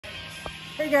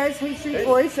Hey guys, Haight Street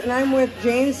Boys, and I'm with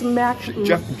James Jeff MacMullen.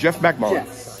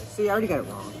 Jeff, sorry. See, I already got it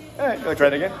wrong. All right, let's try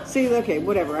it again. See, okay,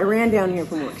 whatever. I ran down here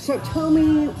from work. So tell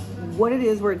me what it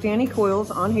is. We're at Danny Coyle's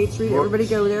on Haight Street. Everybody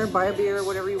go there, buy a beer,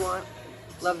 whatever you want.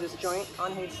 Love this joint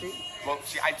on Haight Street. Well,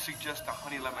 see, I'd suggest the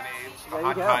honey lemonades, the There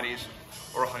hot you go. toddies,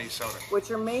 or a honey soda.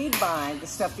 Which are made by the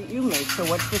stuff that you make. So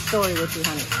what's the story with your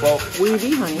honey? Well,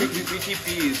 weedy honey. We keep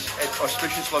bees at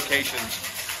auspicious locations,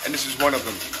 and this is one of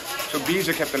them. So bees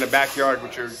are kept in the backyard,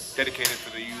 which are dedicated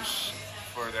for the use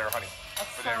for their honey,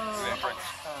 for their drinks.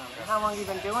 How long have you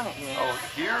been doing it here? Oh,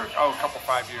 here? Oh, a couple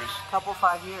 5 years. Couple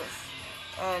 5 years.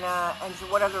 And so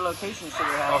what other locations do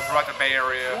we have? Oh, throughout the Bay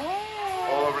Area,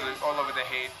 Yeah. all over the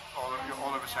Haight, all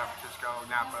over San Francisco,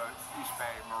 Napa, East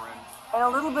Bay, Marin. And a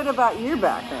little bit about your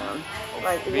background.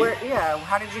 Like, me?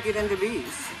 how did you get into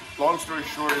bees? Long story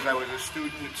short is I was a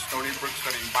student at Stony Brook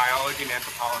studying biology and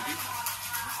anthropology,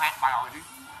 plant biology,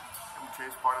 which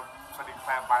is part of studying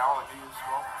plant biology as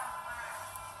well,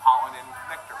 pollen and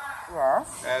nectar. Yes.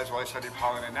 As well, I studied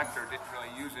pollen and nectar, didn't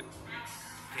really use it,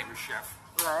 became a chef.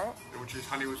 Right. Which is,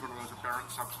 honey was one of those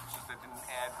aberrant substances that didn't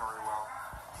add very well,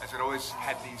 as it always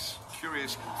had these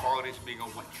curious qualities of being a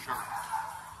wet sugar.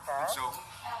 And so,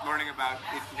 learning about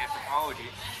it in anthropology,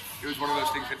 it was one of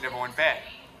those things that never went bad.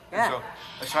 Yeah. And so,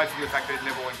 aside from the fact that it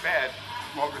never went bad,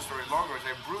 longer story longer, as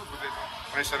I brewed with it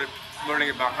when I started learning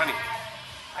about honey.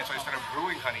 And so I started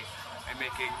brewing honey and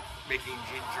making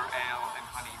ginger ale and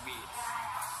honey mead.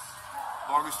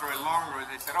 Longer story longer,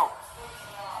 they said, oh,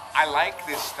 I like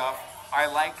this stuff. I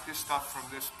like this stuff from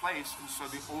this place, and so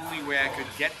the only way I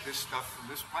could get this stuff from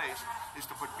this place is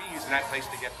to put bees in that place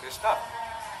to get this stuff.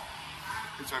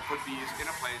 And so I put bees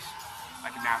in a place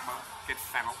like Napa, get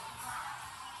fennel,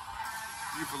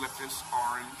 eucalyptus,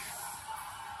 orange,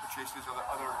 which is these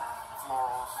other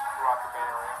florals throughout the Bay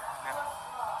Area.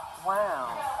 Yeah.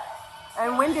 Wow.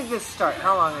 And when did this start?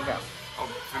 How long ago? Oh,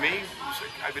 for me,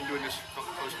 I've been doing this for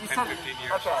close to 10, 15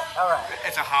 years. Okay, all right.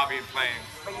 It's a hobby and playing.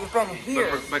 But you've been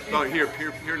here. But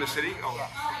here in the city,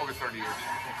 over 30 years.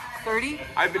 30?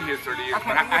 I've been here 30 years.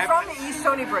 Okay, But you're from the East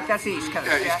Stony Brook. That's the East Coast.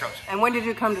 Yeah, East Coast. And when did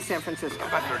you come to San Francisco?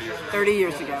 About 30 years. 30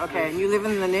 years ago. Okay, and you live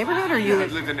in the neighborhood, or you?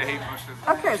 I've lived in the Haight most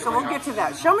of. Okay, so we'll get to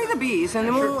that. Show me the bees, and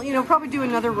then we'll, probably do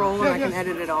another roll, and I can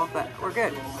edit it all. But we're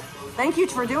good. Thank you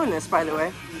for doing this, by the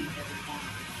way.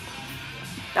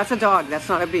 That's a dog. That's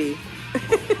not a bee.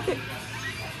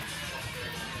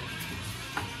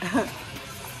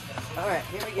 All right,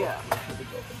 here we go.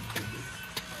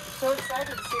 So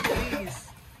excited to see the bees.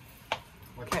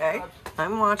 Okay,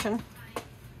 I'm watching.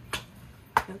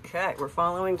 Okay, we're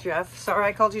following Jeff. Sorry,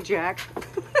 I called you Jack.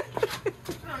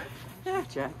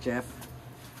 Yeah, Jeff.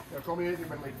 Yeah, call me anything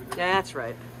but late for this. That's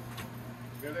right.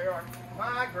 Here they are.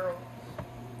 My girl.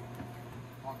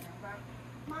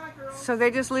 My girl. So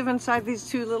they just live inside these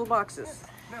two little boxes.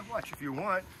 Now watch if you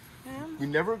want. Yeah. You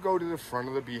never go to the front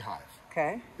of the beehive.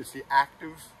 Okay. It's the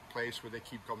active place where they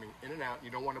keep going in and out. You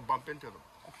don't want to bump into them.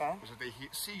 Okay. Because if they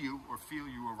see you or feel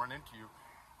you or run into you,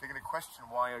 they're going to question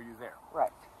why are you there.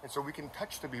 Right. And so we can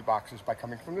touch the bee boxes by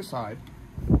coming from the side.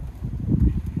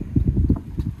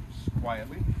 Just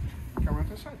quietly. Come around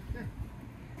to the side. Here.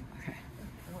 Okay.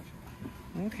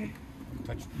 Okay.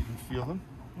 Touch. You can feel them.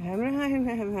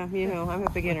 I'm a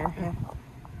beginner. Yeah.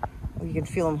 Oh, you can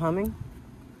feel them humming?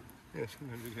 Yes,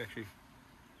 sometimes it's actually.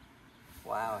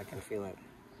 Wow, I can feel it.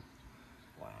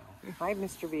 Wow. Hi,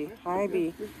 Mr. B. Hi,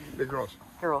 B. The girls.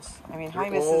 Girls. I mean, They're hi,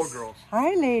 Mrs. all girls.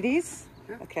 Hi, ladies.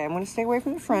 Yeah. Okay, I'm going to stay away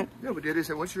from the front. No, but it is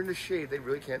that once you're in the shade, they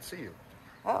really can't see you.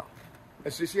 Oh.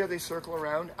 And so you see how they circle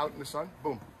around out in the sun?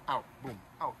 Boom, out, boom,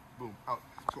 out, boom, out.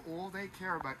 So all they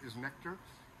care about is nectar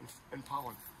and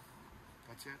pollen.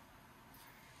 That's it.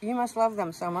 You must love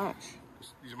them so much.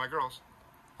 These are my girls.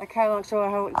 Like how long?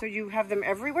 So you have them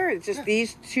everywhere? It's just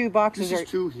these two boxes This are is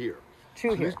two here.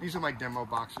 two here. These are my demo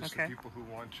boxes Okay. for people who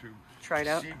want to Try it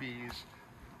out. see bees,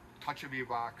 touch a bee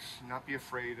box, not be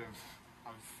afraid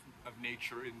of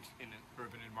nature in an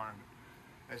urban environment.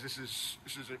 As this is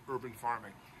an urban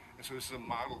farming. And so this is a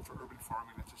model for urban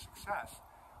farming that's a success,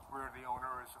 where the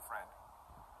owner is a friend.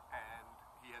 And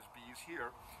he has bees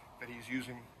here that he's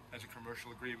using as a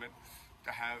commercial agreement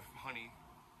to have honey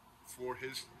for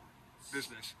his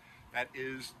business that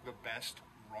is the best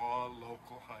raw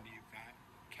local honey that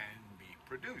can be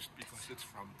produced because it's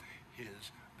from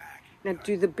his backyard. Now,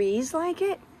 do the bees like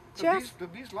it, Jeff? The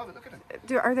bees love it. Look at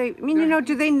it.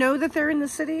 Do they know that they're in the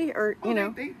city, or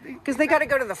because they got to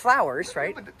go to the flowers,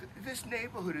 right? But this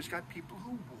neighborhood has got people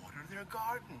who water their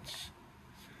gardens.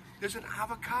 There's an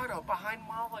avocado behind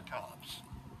Molotovs.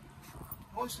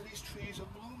 Most of these trees are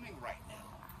blooming right now.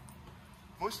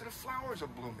 Most of the flowers are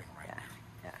blooming right now.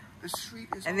 Yeah. The street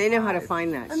is And they know how to alive.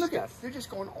 find that And look stuff. they're just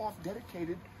going off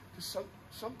dedicated to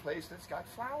some place that's got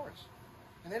flowers.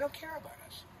 And they don't care about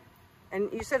us. And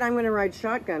you said I'm going to ride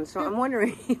shotgun, so I'm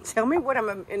wondering, tell me what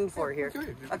I'm in for here.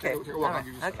 Okay. Take a walk. I'll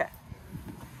give you some. Okay.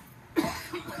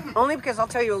 Only because I'll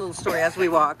tell you a little story as we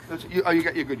walk. You're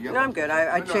good. No, I'm good.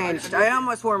 I changed. I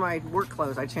almost wore my work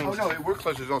clothes. I changed. Oh, no, work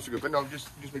clothes is also good. But no, just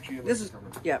make sure you have This is,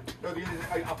 yeah. No, I'm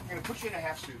going to put you in a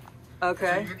half suit.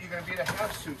 Okay. So you're going to be in a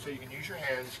half suit so you can use your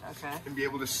hands Okay. and be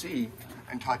able to see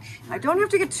and touch. I don't have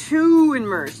to get too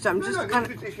immersed. I'm just kind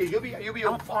of... You'll be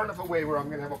far enough away where I'm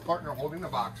going to have a partner holding the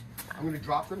box. I'm going to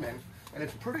drop them in. And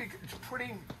it's pretty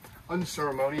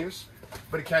unceremonious,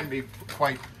 but it can be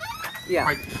quite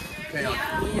chaotic.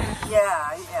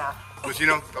 Yeah. But you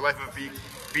know, the life of a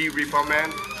bee repo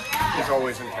man is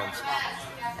always intense.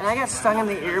 And I got stung in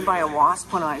the ear by a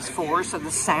wasp when I was 4, so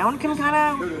the sound can kind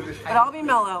of... But I'll be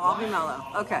mellow.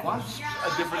 Okay. Wasps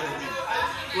are different than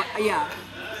bees. Yeah.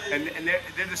 And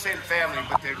they're the same family,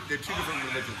 but they're two different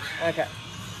religions. Okay.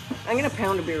 I'm going to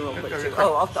pound a beer real quick, too.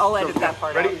 Oh, I'll edit that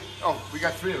part out. Ready? Oh, we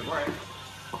got 3 of them. All right.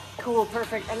 Cool,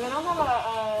 perfect. And then I'll have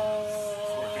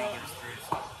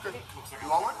You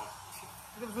want one?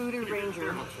 the Voodoo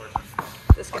Ranger.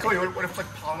 This I'll guy. tell you what if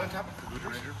like pollen on top of the Voodoo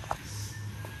Ranger?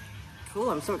 Cool,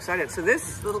 I'm so excited. So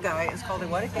this little guy is called a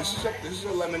what again? This is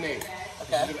a lemonade.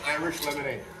 Okay. This is an Irish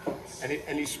lemonade.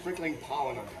 And he's sprinkling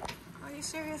pollen on top. Are you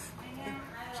serious?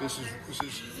 So this is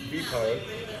bee pollen.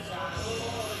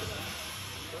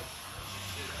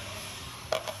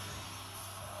 I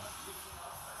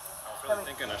was really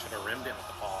thinking I should have rimmed it with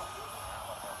the paw.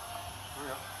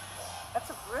 That's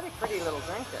a really pretty little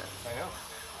drink there. I know.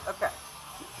 Okay.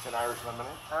 It's an Irish lemonade.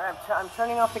 All right, I'm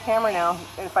turning off the camera now.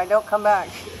 And if I don't come back,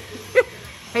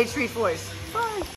 Haight Street Voice. Bye.